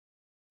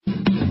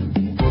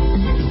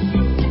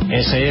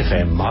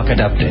SAFM Market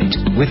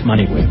Update with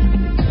MoneyWeb.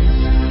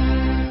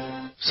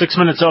 6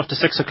 minutes after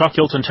 6 o'clock,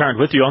 Hilton Tarrant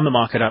with you on the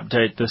market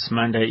update this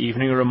Monday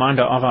evening. A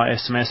reminder of our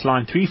SMS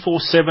line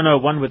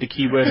 34701 with the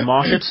keyword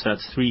market.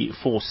 That's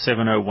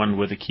 34701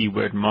 with the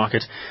keyword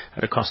market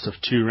at a cost of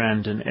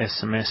R2 in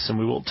SMS. And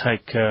we will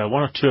take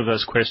one or two of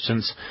those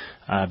questions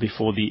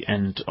before the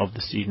end of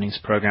this evening's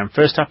program.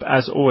 First up,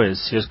 as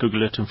always, here's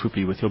Gugulet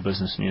Mfuphi with your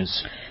business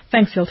news.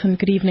 Thanks, Hilton.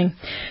 Good evening.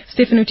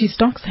 Stefanutti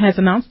Stocks has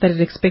announced that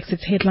it expects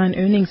its headline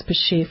earnings per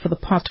share for the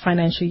past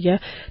financial year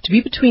to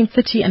be between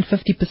 30 and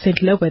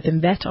 50% lower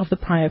than that of the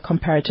prior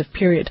comparative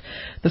period.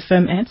 The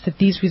firm adds that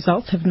these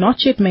results have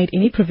not yet made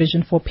any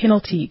provision for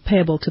penalty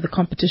payable to the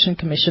Competition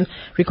Commission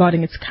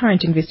regarding its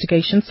current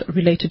investigations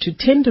related to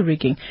tender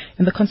rigging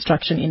in the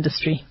construction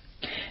industry.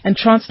 And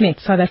Transnet,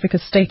 South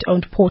Africa's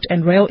state-owned port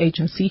and rail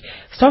agency,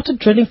 started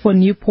drilling for a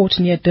new port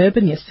near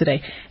Durban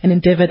yesterday, an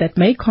endeavour that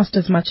may cost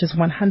as much as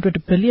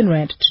 100 billion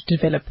rand to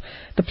develop.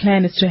 The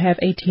plan is to have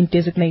 18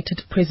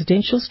 designated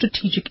presidential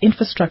strategic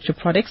infrastructure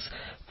projects,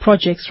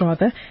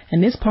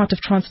 and is part of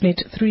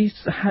Transnet's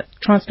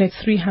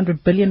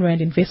 300 billion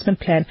rand investment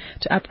plan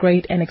to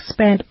upgrade and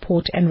expand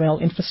port and rail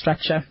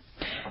infrastructure.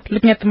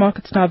 Looking at the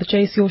markets now, the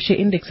JSE All-Share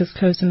Index has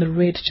closed in the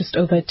red just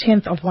over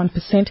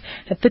 0.1%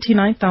 at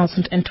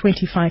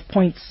 39,025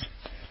 points.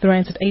 The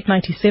rand's at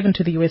 8.97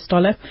 to the US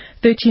dollar,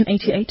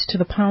 13.88 to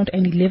the pound,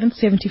 and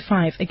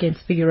 11.75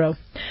 against the euro.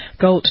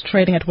 Gold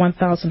trading at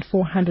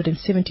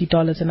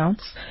 $1,470 an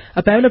ounce.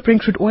 A barrel of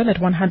Brent crude oil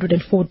at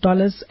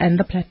 $104, and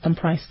the platinum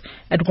price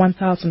at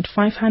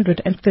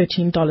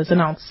 $1,513 an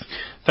ounce.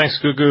 Thanks,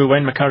 Gugu.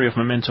 Wayne McCurry of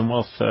Momentum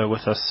Wealth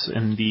with us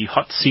in the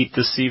hot seat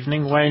this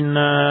evening. Wayne,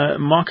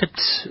 market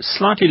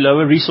slightly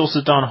lower,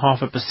 resources down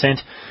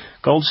 0.5%,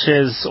 gold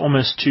shares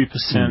almost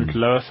 2%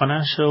 lower,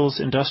 financials,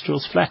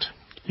 industrials flat.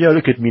 Yeah,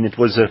 look, it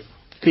was a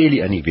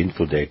fairly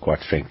uneventful day,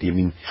 quite frankly. I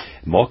mean,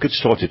 market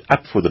started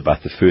up for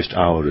about the first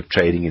hour of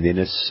trading and then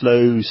a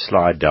slow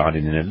slide down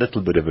and then a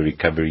little bit of a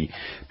recovery,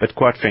 but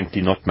quite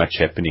frankly, not much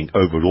happening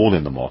overall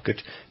in the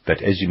market.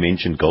 But as you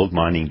mentioned, gold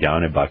mining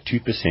down about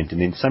 2% and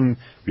then some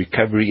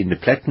recovery in the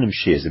platinum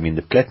shares. I mean,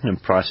 the platinum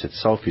price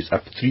itself is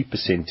up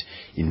 3%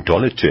 in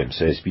dollar terms,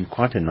 so it's been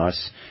quite a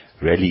nice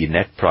rally in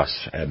that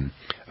price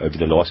over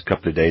the last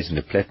couple of days, and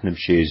the platinum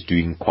share is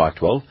doing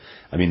quite well.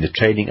 I mean, the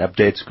trading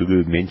updates,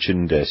 Gugu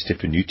mentioned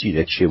Stefanutti,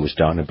 that share was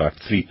down about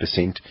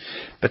 3%,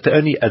 but the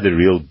only other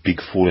real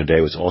big fall in the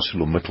day was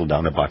ArcelorMittal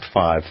down about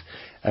 5%,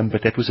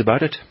 but that was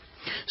about it.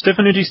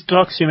 Stefanutti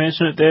Stocks, you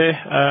mentioned it there,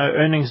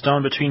 earnings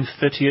down between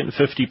 30 and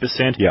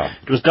 50%. Yeah.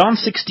 It was down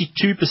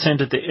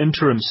 62% at the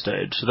interim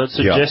stage, so that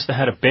suggests they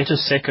had a better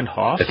second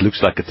half. It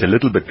looks like it's a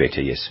little bit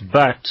better, yes.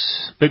 But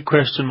big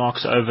question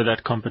marks over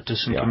that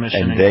Competition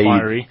Commission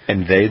inquiry.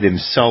 And they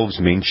themselves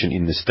mention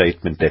in the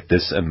statement that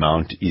this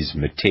amount is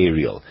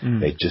material.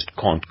 They just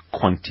can't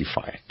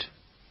quantify it.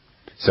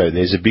 So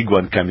there's a big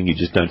one coming, you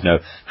just don't know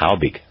how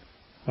big.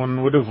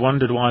 One would have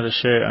wondered why the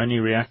share only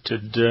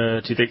reacted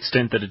to the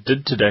extent that it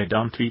did today,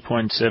 down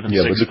 3.76%.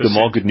 Yeah, but look, the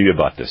market knew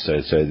about this,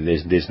 so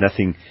there's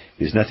nothing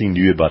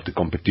new about the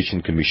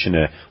Competition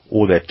Commissioner.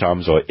 All their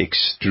times are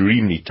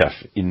extremely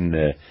tough in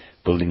the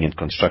building and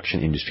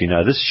construction industry.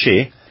 Now, this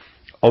share,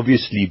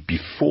 obviously,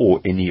 before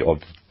any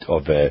of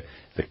the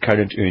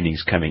current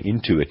earnings coming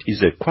into it,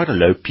 is quite a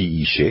low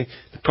PE share.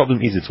 The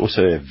problem is it's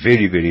also a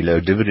very, very low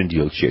dividend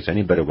yield share. It's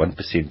only about a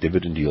 1%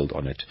 dividend yield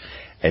on it,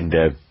 and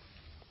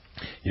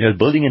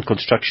building and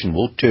construction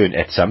will turn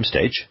at some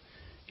stage.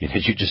 You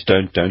just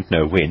don't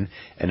know when.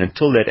 And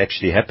until that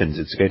actually happens,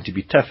 it's going to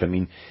be tough. I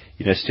mean,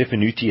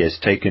 Stefanutti has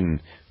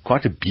taken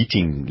quite a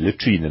beating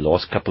literally in the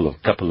last couple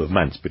of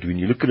months. But when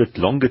you look at it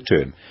longer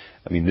term,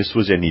 I mean, this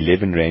was an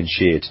 11 rand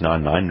share. It's now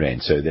 9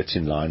 rand. So that's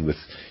in line with,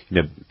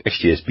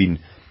 actually has been,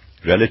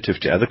 relative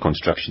to other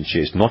construction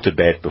shares, not a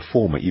bad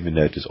performer, even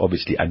though it has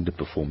obviously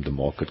underperformed the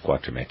market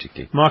quite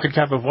dramatically. Market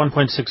cap of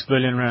 1.6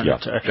 billion rand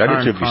at relatively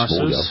current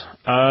prices.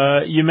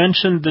 Small, you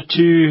mentioned the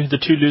two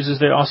losers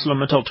there.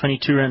 ArcelorMittal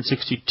 22 rand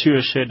 62,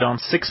 a share down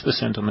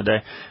 6% on the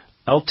day.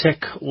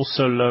 Altec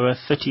also lower,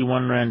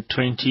 31 rand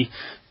 20.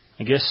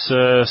 I guess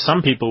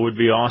some people would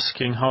be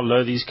asking how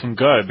low these can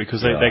go,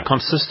 because they're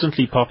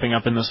consistently popping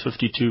up in this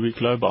 52-week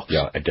low box.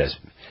 Yeah, it does.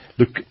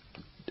 Look,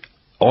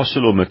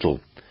 ArcelorMittal,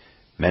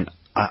 man,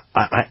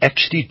 I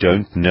actually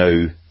don't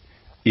know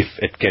if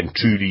it can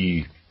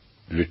truly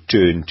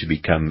return to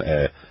become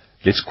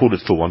let's call it,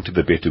 for want of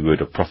a better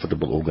word, a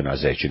profitable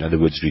organization. In other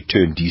words,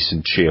 return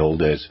decent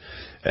shareholders,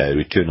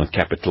 return on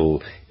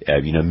capital,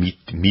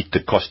 meet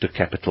the cost of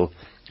capital.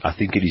 I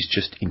think it is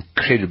just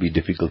incredibly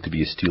difficult to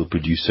be a steel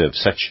producer of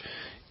such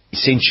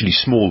essentially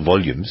small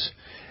volumes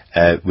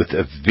with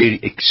a very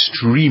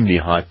extremely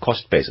high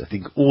cost base. I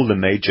think all the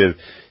major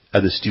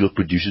other steel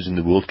producers in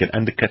the world can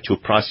undercut your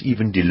price,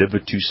 even deliver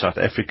to South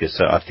Africa.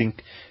 So I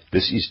think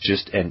this is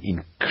just an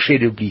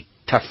incredibly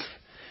tough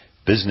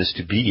business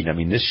to be in. I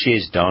mean, this share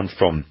is down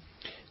from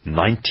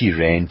 90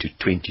 rand to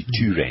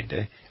 22 rand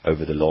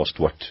over the last,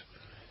 3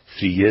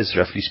 years,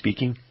 roughly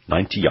speaking?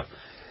 90, yeah.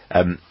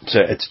 So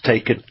it's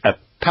taken a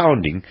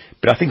pounding,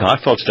 but I think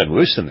Highveld's done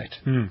worse than that.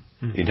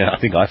 I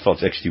think I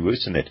felt actually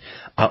worse than that.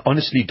 I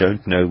honestly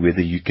don't know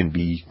whether you can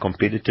be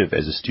competitive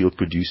as a steel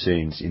producer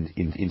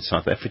in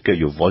South Africa.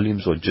 Your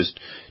volumes are just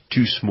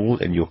too small,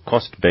 and your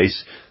cost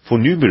base, for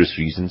numerous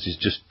reasons, is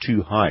just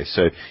too high.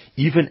 So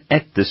even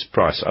at this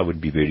price, I would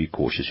be very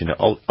cautious.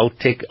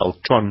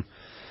 Altron,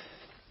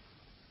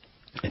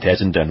 it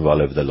hasn't done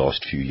well over the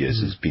last few years.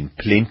 There's been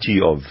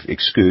plenty of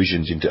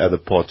excursions into other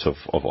parts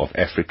of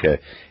Africa,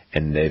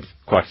 and they've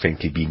quite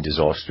frankly been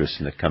disastrous,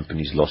 and the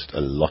company's lost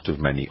a lot of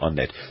money on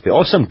that. There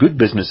are some good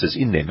businesses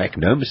in there, make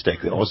no mistake,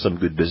 there are some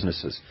good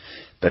businesses,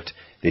 but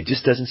there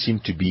just doesn't seem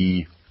to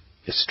be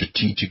a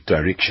strategic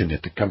direction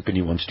that the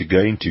company wants to go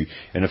into.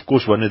 And of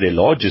course, one of their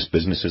largest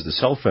businesses, the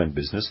cell phone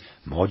business,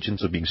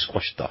 margins are being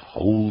squashed the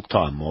whole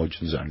time.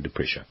 Margins are under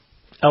pressure.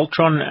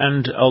 Altron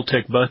and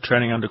Altec both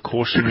trading under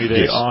cautionary.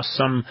 There are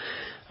some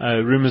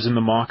rumours in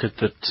the market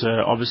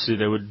that obviously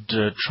they would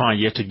try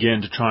yet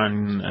again to try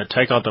and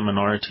take out the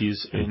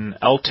minorities in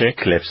Altec,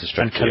 collapse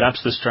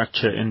the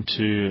structure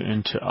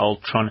into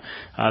Altron.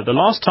 The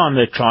last time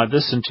they tried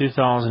this in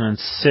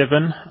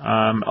 2007,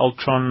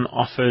 Altron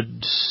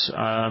offered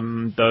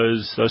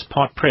those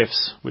part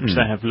prefs, which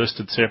they have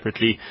listed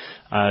separately,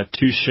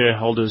 to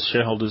shareholders.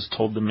 Shareholders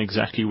told them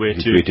exactly where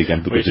to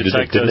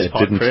take those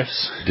part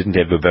prefs. Didn't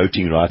have a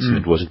voting rights, and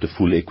it wasn't a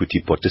full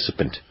equity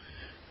participant.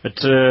 But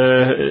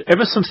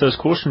ever since those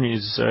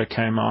cautionaries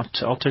came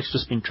out, Altec's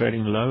just been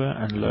trading lower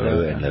and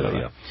lower.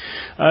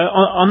 Yeah.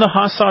 On the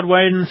high side,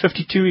 Wayne,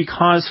 52-week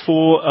highs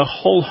for a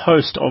whole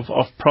host of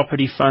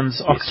property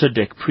funds: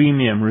 Octodec,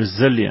 Premium,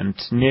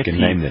 Resilient, Nepi,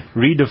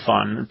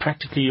 Redefine,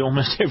 practically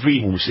almost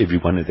every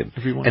one of them.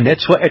 And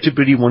that's why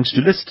Atterbury wants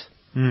to list.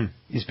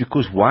 Is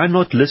because why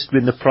not list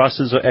when the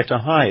prices are at a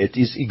high? It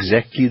is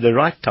exactly the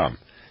right time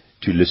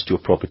to list your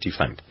property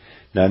fund.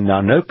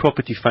 Now, no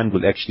property fund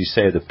will actually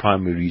say the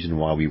primary reason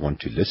why we want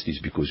to list is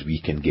because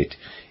we can get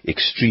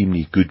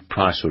extremely good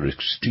price or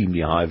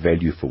extremely high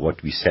value for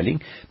what we're selling.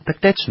 But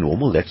that's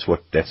normal.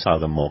 That's how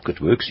the market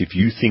works. If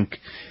you think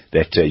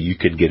that you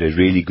can get a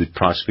really good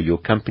price for your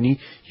company,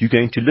 you're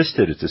going to list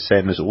it. It's the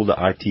same as all the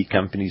IT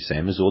companies,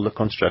 same as all the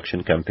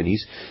construction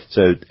companies.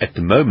 So at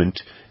the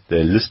moment,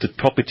 the listed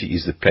property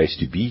is the place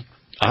to be.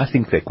 I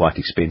think they're quite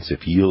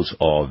expensive. Yields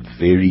are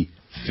very,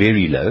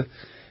 very low,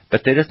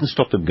 but that doesn't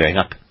stop them going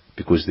up,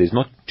 because there's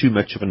not too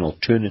much of an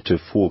alternative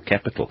for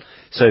capital.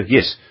 So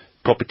yes,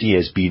 property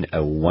has been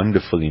a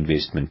wonderful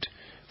investment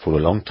for a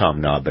long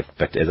time now,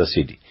 but as I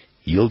said,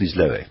 yield is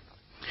lower.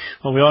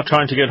 Well, we are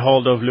trying to get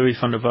hold of Louis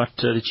van der Walt,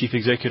 the Chief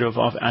Executive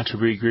of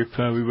Atterbury Group.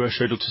 We were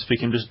scheduled to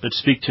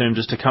speak to him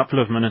just a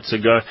couple of minutes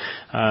ago.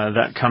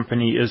 That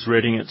company is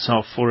readying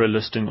itself for a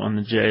listing on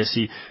the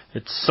JSE.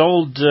 It's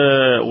sold,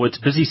 or it's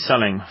busy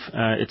selling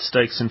its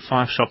stakes in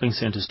 5 shopping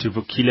centres to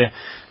Vukile,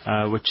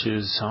 which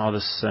is how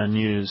this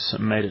news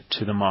made it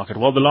to the market.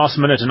 Well, the last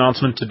minute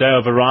announcement today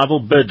of a rival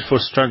bid for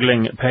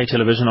struggling pay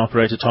television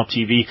operator Top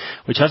TV,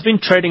 which has been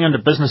trading under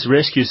business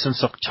rescue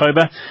since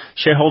October.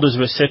 Shareholders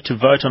were set to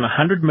vote on a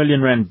 100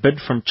 million rand bid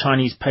from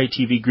Chinese pay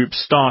TV group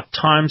Star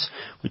Times,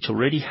 which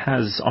already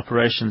has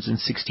operations in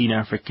 16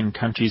 African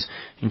countries,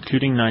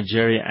 including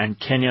Nigeria and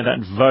Kenya.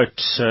 That vote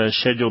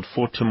scheduled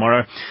for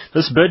tomorrow.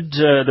 This bid,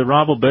 the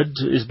rival bid,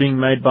 is being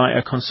made by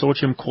a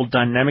consortium called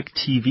Dynamic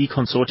TV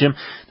Consortium.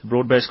 The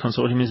broad-based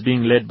consortium is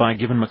being led by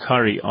Given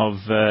Makari of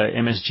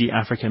MSG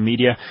Africa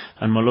Media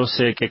and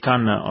Molose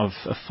Kekana of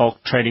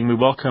Falk Trading. We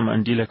welcome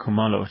Andile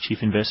Khumalo,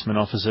 Chief Investment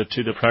Officer,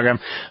 to the program.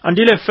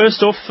 Andile,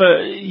 first off,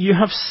 you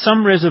have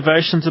some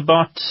reservations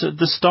about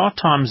the Star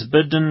Times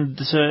bid, and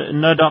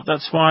no doubt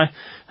that's why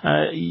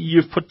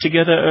you've put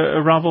together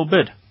a rival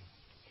bid.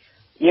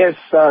 Yes,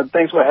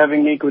 thanks for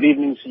having me. Good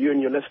evening to you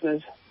and your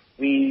listeners.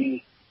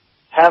 We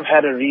have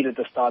had a read at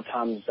the Star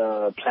Times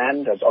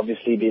plan that's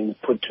obviously been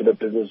put to the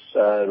business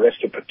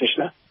rescue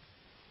practitioner.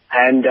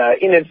 And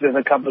in it, there's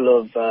a couple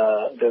of,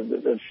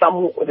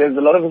 there's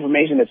a lot of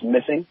information that's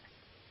missing,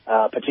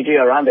 particularly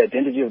around the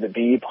identity of the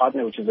BE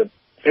partner, which is a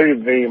very,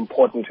 very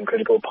important and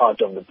critical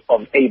part of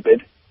a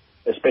bid,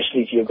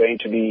 especially if you're going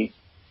to be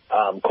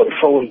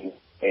controlling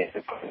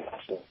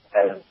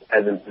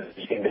as in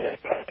the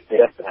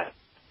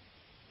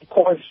of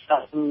course,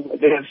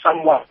 there is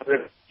somewhat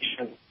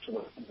repetition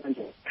to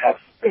the tax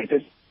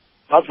rated,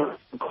 not for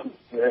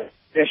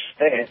this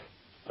there,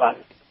 but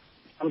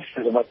I'm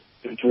sure about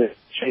to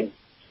change.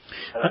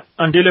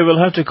 Andile,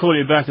 we'll have to call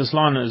you back. This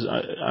line is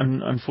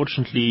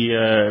unfortunately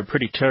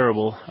pretty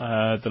terrible,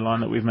 the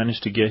line that we've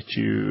managed to get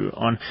you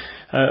on.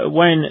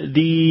 Wayne,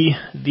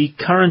 the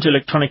current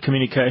Electronic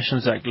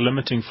Communications Act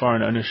limiting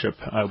foreign ownership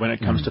when it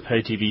comes to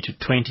pay TV to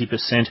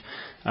 20%.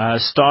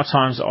 Star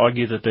Times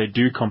argue that they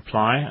do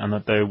comply and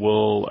that they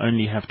will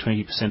only have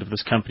 20% of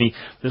this company.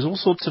 There's all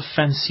sorts of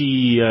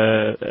fancy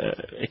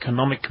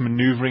economic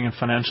maneuvering and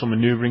financial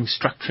maneuvering,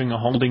 structuring a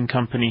holding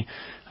company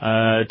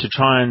to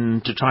try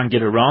and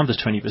get around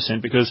this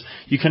 20%, because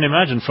you can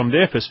imagine from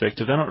their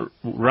perspective they're not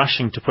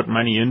rushing to put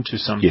money into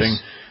something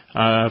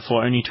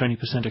for only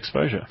 20%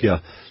 exposure. Yeah.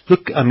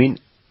 Look, I mean,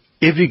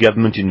 every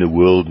government in the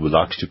world would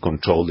like to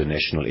control the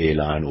national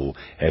airline or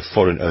have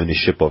foreign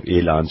ownership of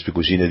airlines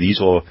because,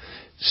 these are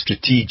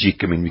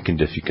strategic.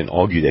 You can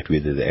argue that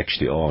whether they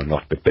actually are or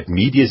not, but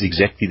media is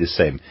exactly the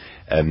same.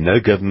 No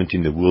government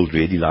in the world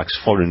really likes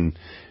foreign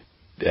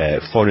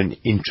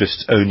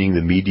interests owning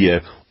the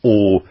media,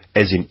 or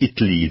as in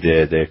Italy,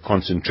 the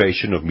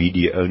concentration of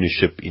media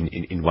ownership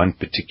in one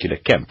particular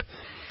camp.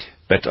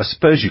 But I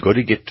suppose you've got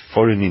to get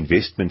foreign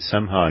investment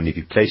somehow, and if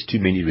you place too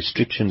many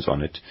restrictions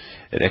on it,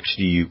 it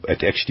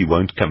actually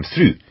won't come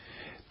through.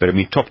 But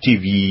Top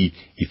TV,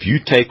 if you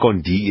take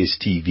on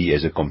DSTV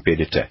as a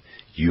competitor,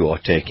 you are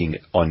taking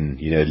on,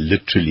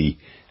 literally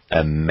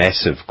a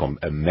massive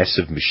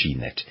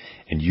machine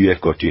and you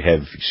have got to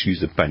have, excuse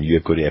the pun, you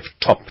have got to have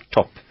top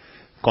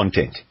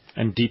content.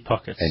 And deep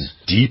pockets.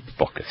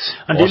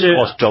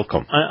 Ask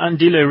Telkom.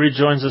 Andile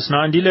rejoins us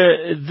now.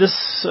 Andile,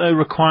 this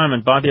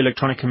requirement by the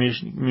Electronic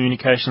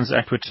Communications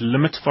Act, which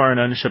limits foreign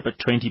ownership at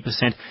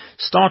 20%,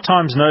 Star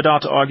Times no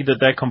doubt argue that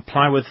they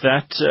comply with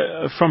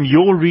that. From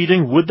your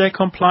reading, would they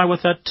comply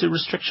with that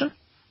restriction?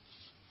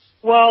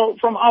 Well,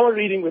 from our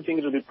reading, we think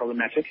it will be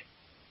problematic.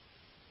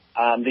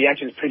 The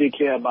Act is pretty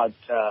clear about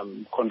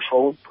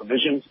control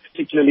provisions,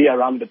 particularly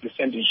around the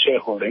percentage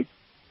shareholding.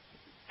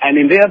 And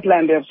in their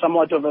plan, they have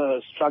somewhat of a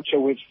structure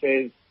which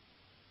says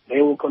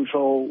they will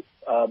control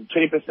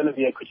 20% of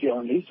the equity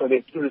only, so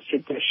they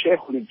restrict their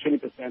shareholding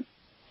 20%.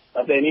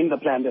 But then in the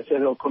plan, they say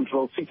they'll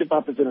control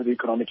 65% of the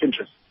economic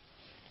interest.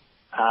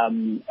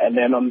 And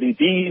then on the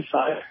BE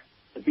side,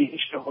 the BE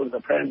shareholders,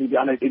 apparently the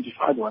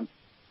unidentified ones,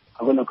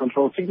 are going to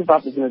control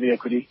 65% of the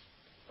equity,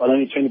 but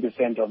only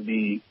 20% of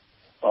the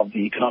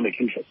economic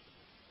interest.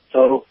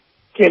 So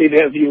clearly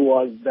their view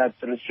was that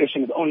the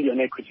restriction is only on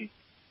equity,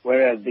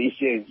 whereas the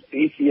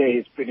ECA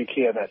is pretty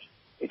clear that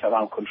it's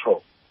around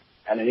control,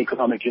 and an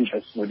economic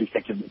interest would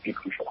effectively be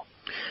control.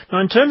 Now,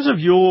 in terms of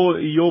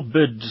your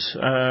bid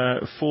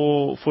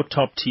for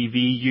Top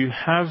TV, you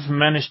have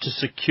managed to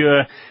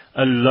secure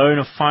a loan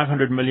of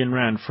 500 million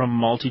rand from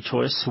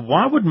MultiChoice.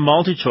 Why would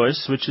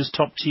MultiChoice, which is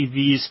Top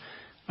TV's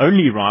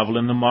only rival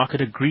in the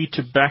market, agree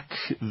to back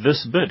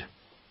this bid?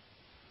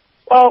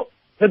 Well,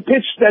 the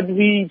pitch that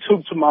we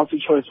took to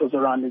MultiChoice was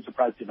around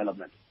enterprise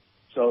development.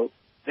 So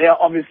they are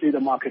obviously the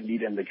market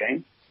leader in the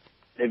game.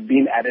 They've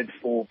been at it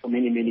for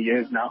many, many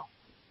years now.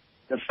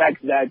 The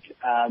fact that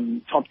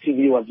Top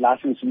TV was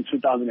licensed in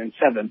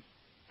 2007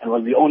 and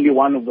was the only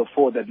one of the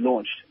four that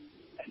launched,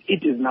 and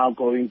it is now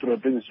going through a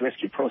business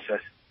rescue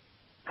process,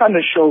 kind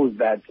of shows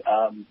that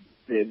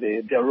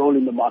their role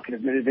in the market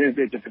is very, very,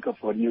 very difficult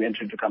for a new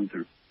entrant to come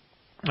through.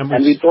 And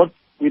we thought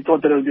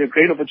that it would be a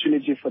great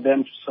opportunity for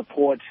them to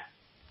support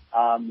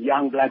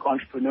young black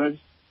entrepreneurs.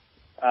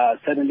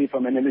 Certainly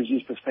from an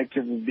NSG's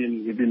perspective, we've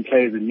been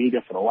players in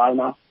media for a while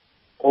now,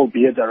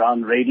 albeit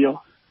around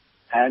radio.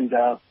 And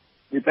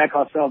we back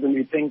ourselves and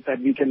we think that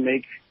we can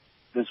make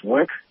this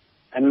work.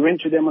 And we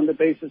went to them on the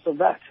basis of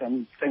that.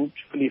 And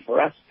thankfully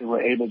for us, they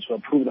were able to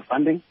approve the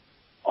funding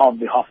of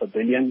the $500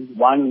 million,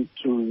 one,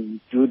 to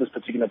do this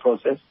particular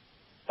process,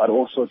 but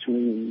also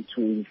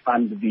to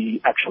fund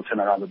the actual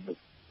turnaround of this.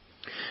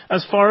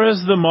 As far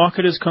as the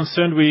market is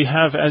concerned, we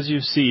have, as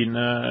you've seen,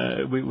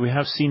 we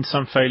have seen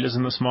some failures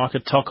in this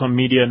market. Telkom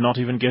Media not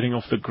even getting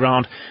off the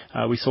ground.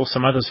 We saw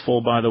some others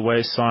fall by the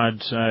wayside.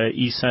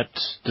 ESAT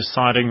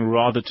deciding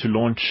rather to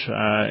launch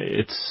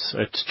its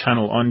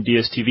channel on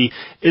DSTV.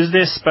 Is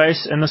there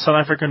space in the South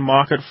African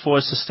market for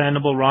a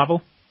sustainable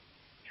rival?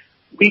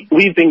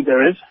 We think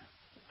there is.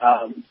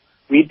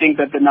 We think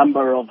that the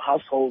number of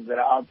households that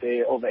are out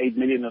there, over 8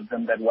 million of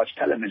them that watch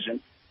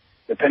television,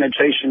 the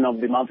penetration of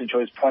the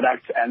MultiChoice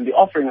product and the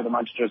offering of the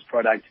MultiChoice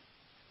product,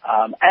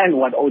 and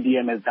what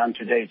ODM has done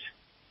to date,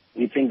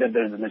 we think that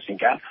there is a missing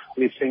gap.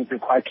 We think we're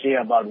quite clear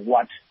about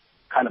what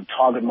kind of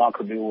target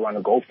market we want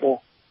to go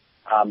for.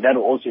 That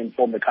will also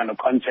inform the kind of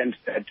content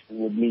that we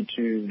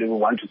will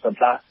want to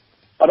supply.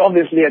 But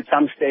obviously at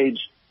some stage,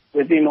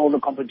 within all the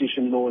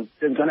competition laws,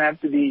 there's going to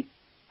have to be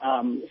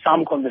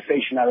some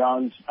conversation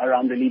around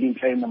the leading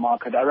player in the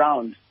market,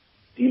 around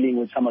dealing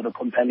with some of the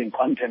compelling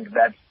content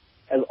that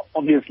as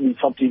obviously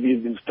Top TV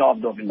has been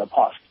starved of in the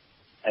past.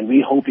 And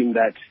we're hoping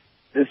that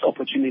this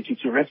opportunity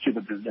to rescue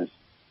the business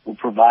will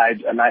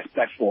provide a nice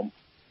platform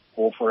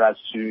for us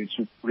to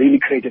really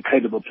create a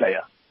credible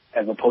player,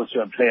 as opposed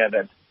to a player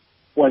that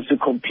wants to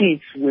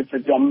compete with a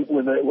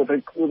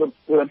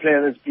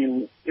player that's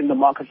been in the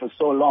market for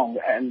so long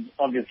and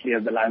obviously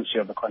has the lion's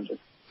share of the content.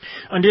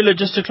 Andile,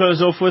 just to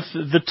close off with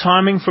the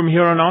timing from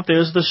here on out,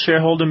 there's the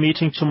shareholder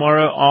meeting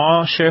tomorrow.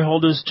 Are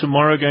shareholders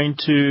tomorrow going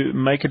to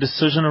make a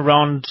decision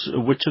around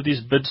which of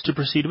these bids to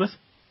proceed with?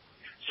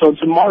 So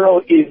tomorrow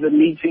is the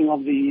meeting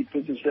of the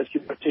business rescue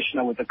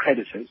practitioner with the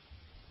creditors.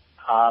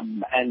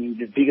 And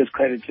the biggest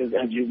creditors,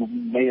 as you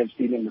may have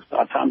seen in the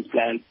Star Times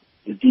plan,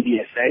 is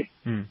DBSA.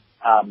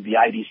 The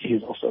IDC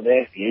is also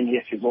there. The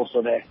NEF is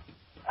also there.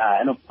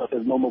 And of course,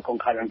 there's normal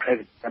concurrent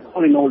credit. And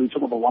all in all, we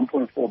talk about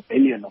 1.4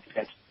 billion of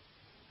debt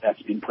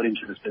that's been put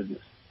into this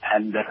business.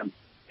 And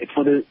it's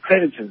for the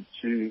creditors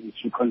to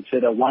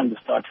consider, one, the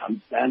Star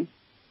Times plan,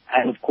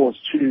 and of course,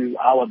 two,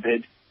 our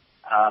bid,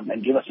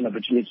 and give us an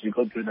opportunity to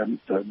go through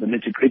the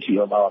nitty-gritty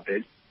of our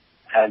bid.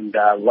 And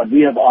what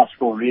we have asked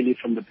for really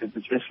from the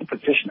business rescue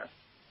petitioner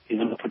is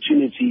an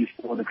opportunity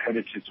for the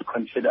creditors to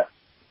consider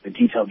the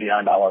detail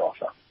behind our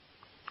offer.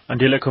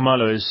 Andile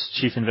Khumalo is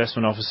Chief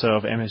Investment Officer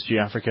of MSG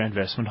Africa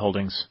Investment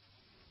Holdings.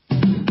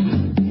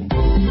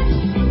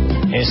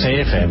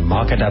 SAFM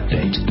Market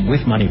Update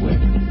with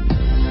MoneyWeb.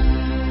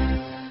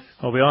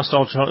 Well, we are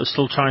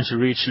still trying to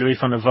reach Louis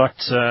van der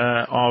Walt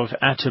of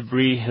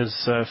Atterbury. His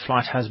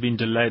flight has been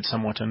delayed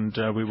somewhat, and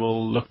we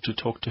will look to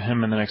talk to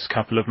him in the next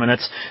couple of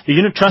minutes. The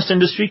unit trust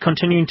industry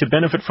continuing to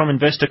benefit from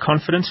investor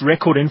confidence,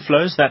 record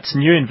inflows. That's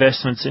new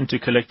investments into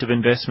collective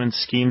investment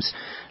schemes.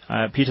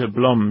 Peter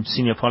Blom,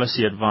 Senior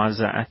Policy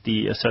Advisor at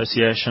the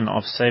Association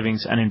of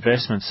Savings and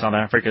Investments South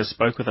Africa,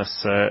 spoke with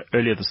us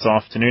earlier this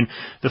afternoon.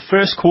 The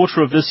first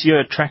quarter of this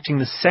year attracting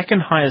the second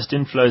highest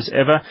inflows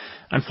ever,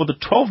 and for the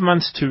 12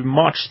 months to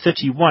March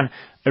 31,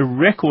 a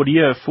record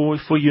year for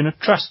unit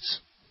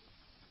trusts.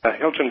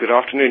 Hilton, good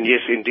afternoon.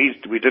 Yes,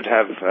 indeed, we did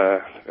have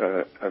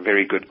a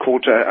very good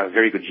quarter, a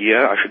very good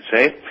year, I should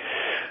say.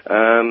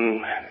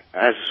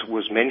 As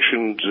was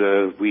mentioned,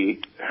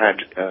 we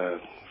had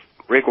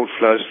record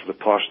flows for the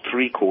past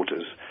 3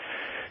 quarters,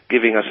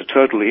 giving us a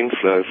total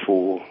inflow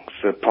for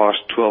the past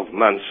 12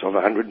 months of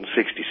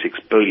 166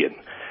 billion,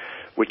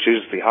 which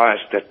is the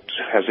highest that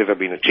has ever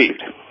been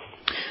achieved.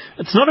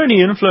 It's not only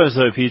inflows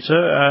though,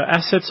 Peter.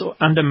 Assets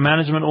under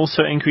management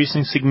also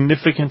increasing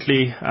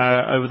significantly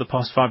over the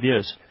past 5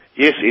 years.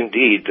 Yes,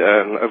 indeed.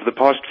 Over the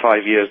past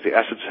 5 years, the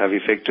assets have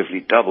effectively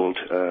doubled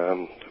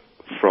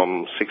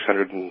from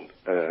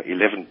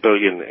 611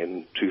 billion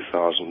in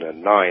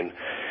 2009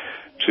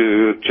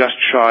 to just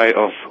shy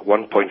of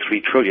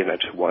 1.3 trillion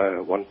at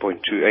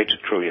 1.28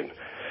 trillion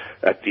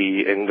at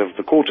the end of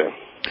the quarter.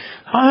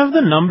 How have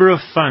the number of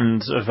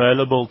funds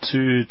available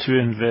to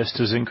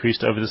investors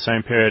increased over the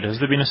same period? Has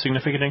there been a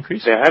significant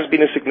increase? There has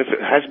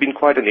been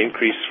quite an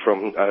increase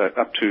from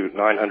up to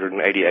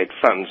 988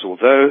 funds,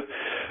 although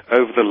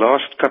over the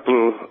last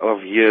couple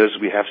of years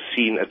we have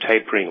seen a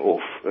tapering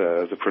off.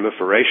 The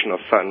proliferation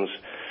of funds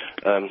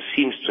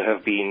seems to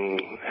have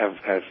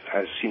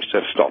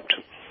stopped.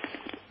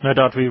 No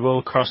doubt we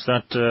will cross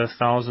that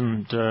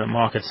 1,000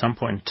 mark at some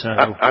point.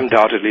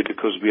 Undoubtedly,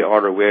 because we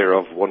are aware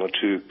of 1 or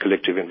 2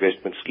 collective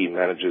investment scheme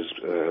managers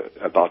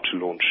about to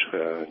launch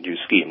new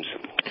schemes.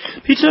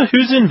 Peter,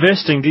 who's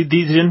investing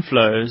these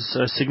inflows,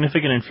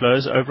 significant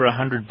inflows, over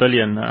 100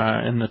 billion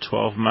in the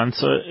 12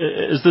 months?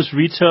 Is this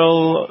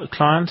retail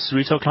clients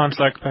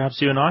like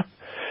perhaps you and I?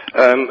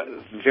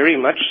 Very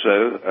much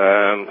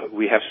so.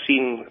 We have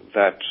seen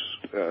that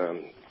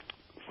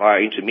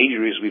via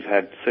intermediaries, we've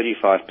had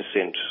 35%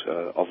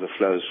 of the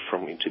flows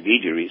from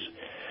intermediaries,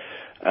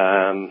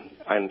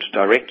 and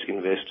direct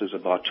investors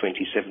about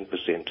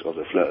 27% of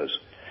the flows,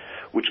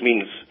 which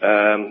means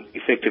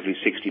effectively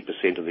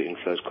 60% of the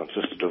inflows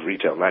consisted of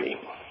retail money.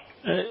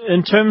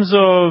 In terms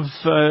of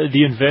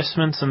the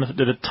investments and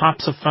the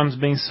types of funds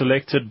being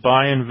selected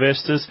by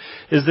investors,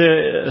 is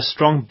there a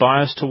strong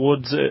bias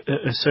towards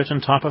a certain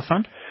type of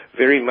fund?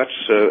 Very much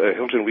so,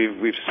 Hilton.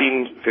 We've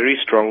seen very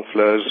strong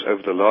flows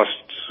over the last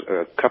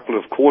couple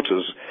of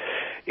quarters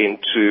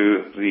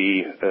into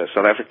the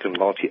South African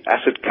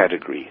multi-asset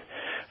category.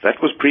 That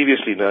was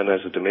previously known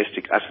as a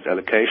domestic asset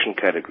allocation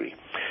category,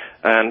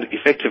 and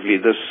effectively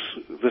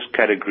this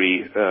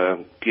category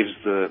gives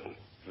the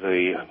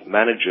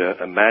manager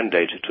a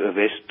mandate to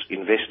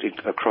invest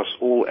across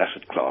all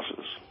asset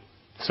classes.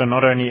 So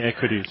not only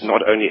equities.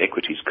 Not only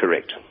equities,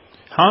 correct.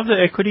 How have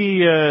the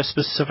equity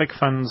specific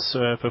funds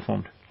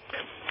performed?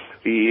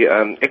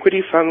 The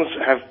equity funds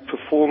have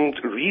performed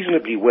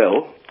reasonably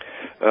well.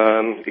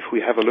 If we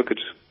have a look at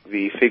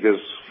the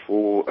figures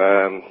for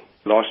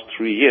last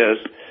 3 years,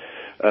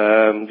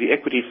 the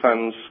equity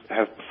funds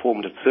have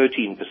performed at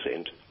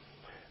 13%.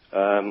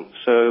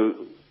 So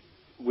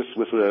with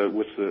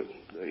the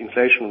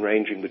inflation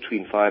ranging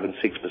between 5 and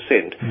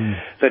 6%,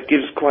 that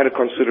gives quite a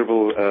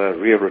considerable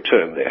real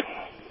return there.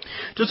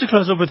 Just to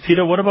close up with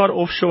Peter, what about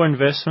offshore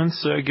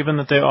investments? Given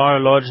that there are a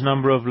large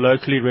number of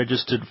locally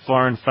registered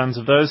foreign funds,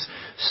 have those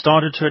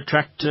started to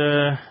attract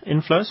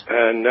inflows?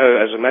 No,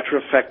 as a matter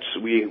of fact,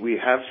 we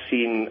have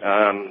seen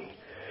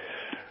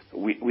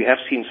we have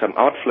seen some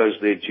outflows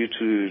there due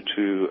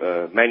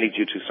to mainly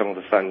due to some of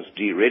the funds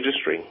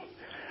deregistering.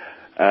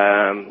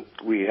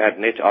 We had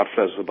net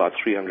outflows of about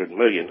 300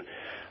 million.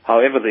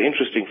 However, the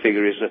interesting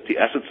figure is that the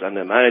assets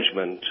under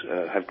management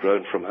have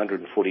grown from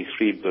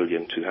 143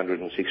 billion to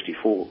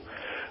 164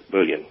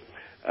 billion.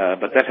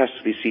 But that has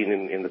to be seen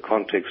in the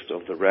context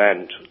of the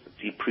rand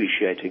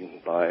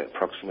depreciating by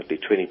approximately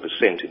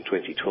 20% in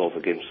 2012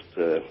 against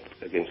the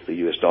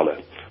US dollar.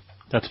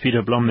 That's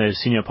Peter Blom, there,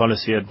 Senior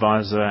Policy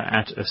Advisor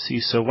at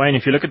ASISA. Wayne,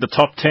 if you look at the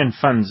top 10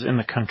 funds in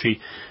the country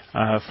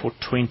for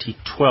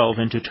 2012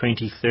 into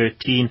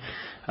 2013,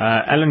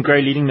 Alan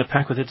Gray leading the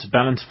pack with its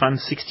balanced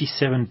funds,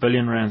 67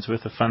 billion rands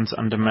worth of funds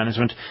under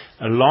management.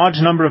 A large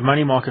number of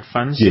money market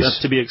funds, Yes.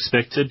 That's to be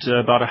expected.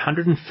 About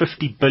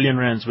 150 billion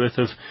rands worth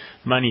of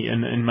money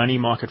in money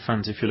market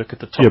funds, if you look at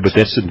the top. Yeah, but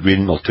that's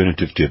really an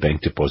alternative to a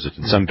bank deposit.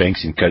 And some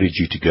banks encourage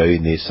you to go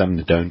in there,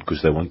 some don't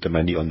because they want the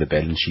money on the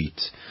balance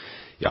sheets.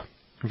 Yeah.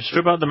 If you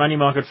strip out the money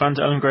market funds,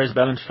 Alan Gray's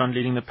Balanced Fund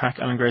leading the pack,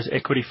 Alan Gray's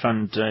Equity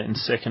Fund in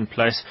second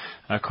place,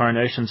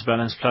 Coronation's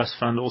Balanced Plus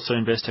Fund, also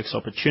Investec's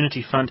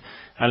Opportunity Fund,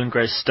 Alan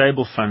Gray's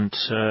Stable Fund.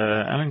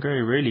 Alan Gray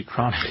really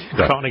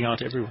crowding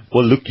out everyone.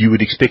 Well, look, you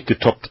would expect the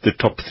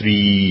top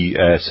three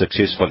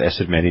successful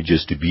asset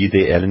managers to be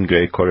there, Alan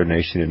Gray,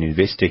 Coronation and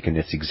Investec, and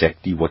that's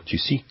exactly what you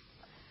see.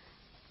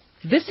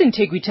 This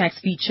IntegriTax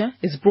feature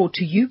is brought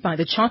to you by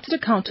the Chartered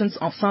Accountants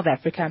of South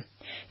Africa,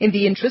 in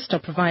the interest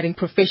of providing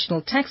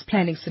professional tax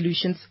planning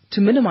solutions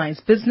to minimize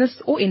business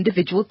or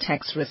individual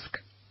tax risk.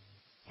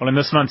 Well, in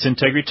this month's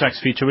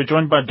IntegriTax feature, we're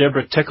joined by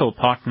Deborah Tickle,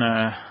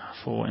 partner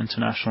for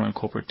international and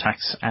corporate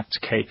tax at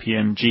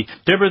KPMG.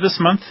 Deborah, this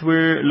month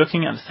we're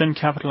looking at thin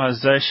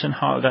capitalization,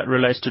 how that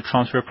relates to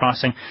transfer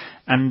pricing,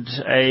 and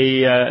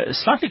a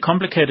slightly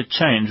complicated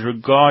change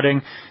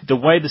regarding the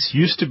way this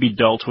used to be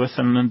dealt with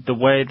and the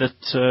way that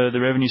the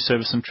Revenue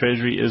Service and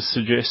Treasury is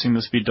suggesting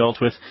this be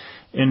dealt with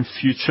in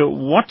future.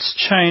 What's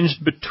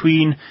changed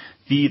between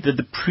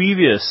the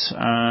previous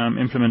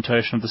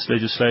implementation of this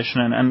legislation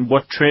and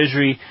what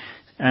Treasury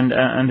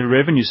and the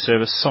Revenue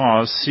Service,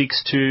 SARS,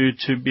 seeks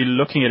to be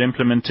looking at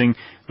implementing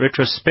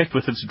retrospect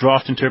with its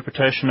draft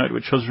interpretation note,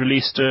 which was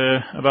released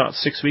about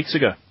 6 weeks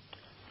ago?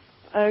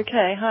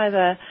 Okay, hi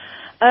there.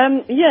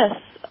 Yes,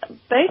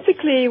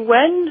 basically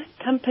when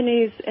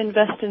companies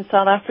invest in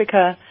South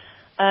Africa,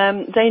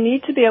 they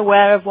need to be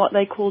aware of what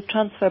they call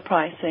transfer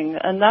pricing,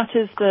 and that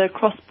is the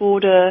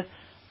cross-border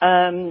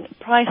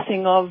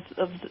pricing of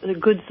the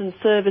goods and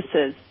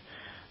services.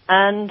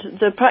 And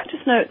the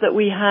practice note that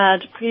we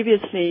had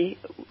previously,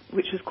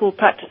 which was called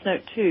Practice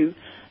Note 2,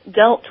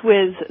 dealt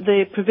with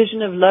the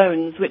provision of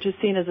loans, which is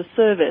seen as a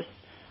service,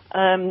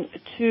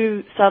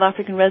 to South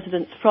African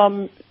residents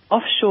from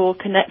offshore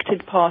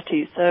connected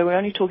parties. So we're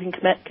only talking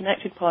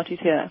connected parties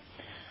here.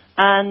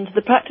 And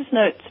the practice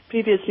note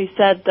previously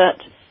said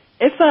that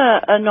if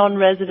a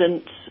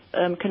non-resident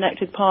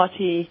connected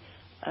party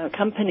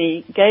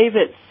company gave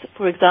its,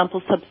 for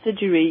example,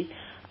 subsidiary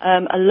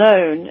a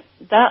loan,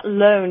 that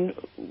loan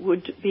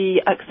would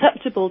be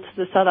acceptable to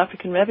the South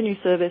African Revenue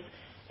Service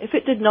if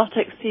it did not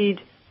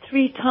exceed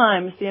 3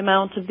 times the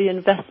amount of the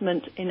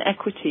investment in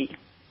equity.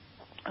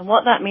 And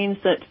what that means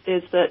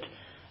is that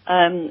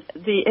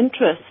the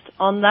interest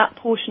on that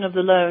portion of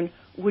the loan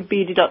would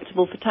be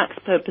deductible for tax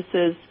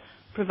purposes,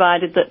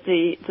 provided that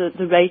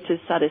the rate is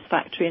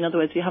satisfactory. In other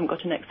words, you haven't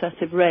got an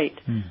excessive rate.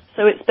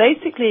 So it's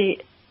basically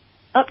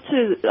up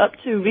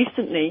to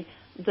recently,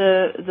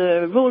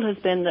 the rule has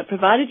been that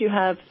provided you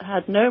have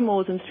had no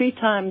more than 3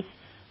 times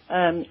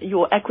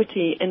your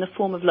equity in the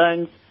form of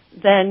loans,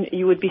 then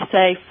you would be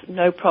safe,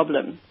 no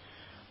problem.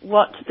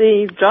 What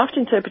the draft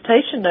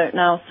interpretation note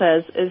now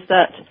says is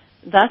that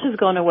has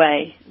gone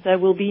away. There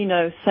will be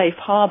no safe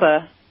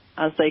harbor,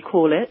 as they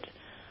call it,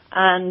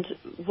 and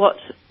what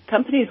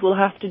companies will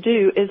have to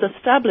do is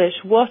establish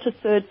what a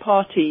third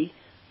party,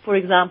 for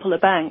example a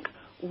bank,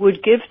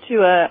 would give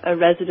to a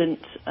resident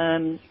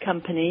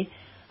company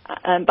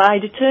by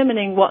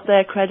determining what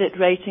their credit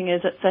rating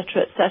is,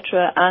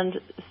 etc., and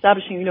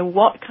establishing,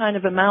 what kind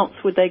of amounts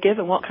would they give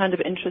and what kind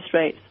of interest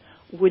rates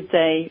would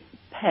they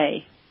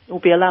pay or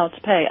be allowed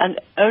to pay. And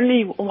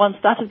only once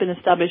that has been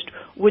established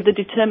would the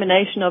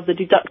determination of the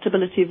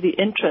deductibility of the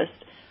interest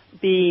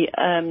be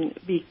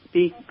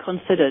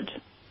considered.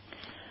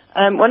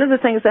 One of the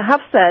things they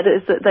have said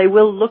is that they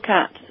will look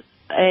at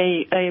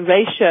a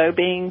ratio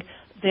being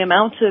the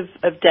amount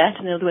of debt,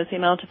 in other words, the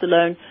amount of the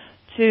loan,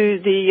 to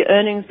the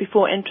earnings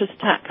before interest,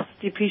 tax,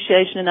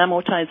 depreciation and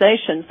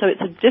amortization. So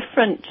it's a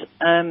different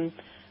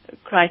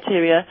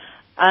criteria.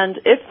 And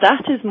if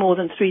that is more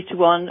than 3 to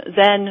 1,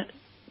 then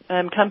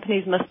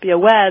companies must be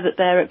aware that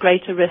they're at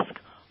greater risk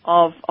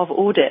of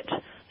audit.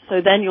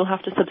 So then you'll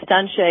have to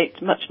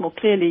substantiate much more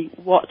clearly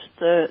what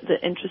the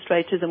interest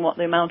rate is and what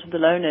the amount of the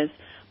loan is.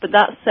 But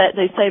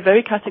they say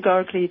very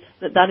categorically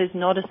that is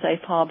not a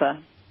safe harbor.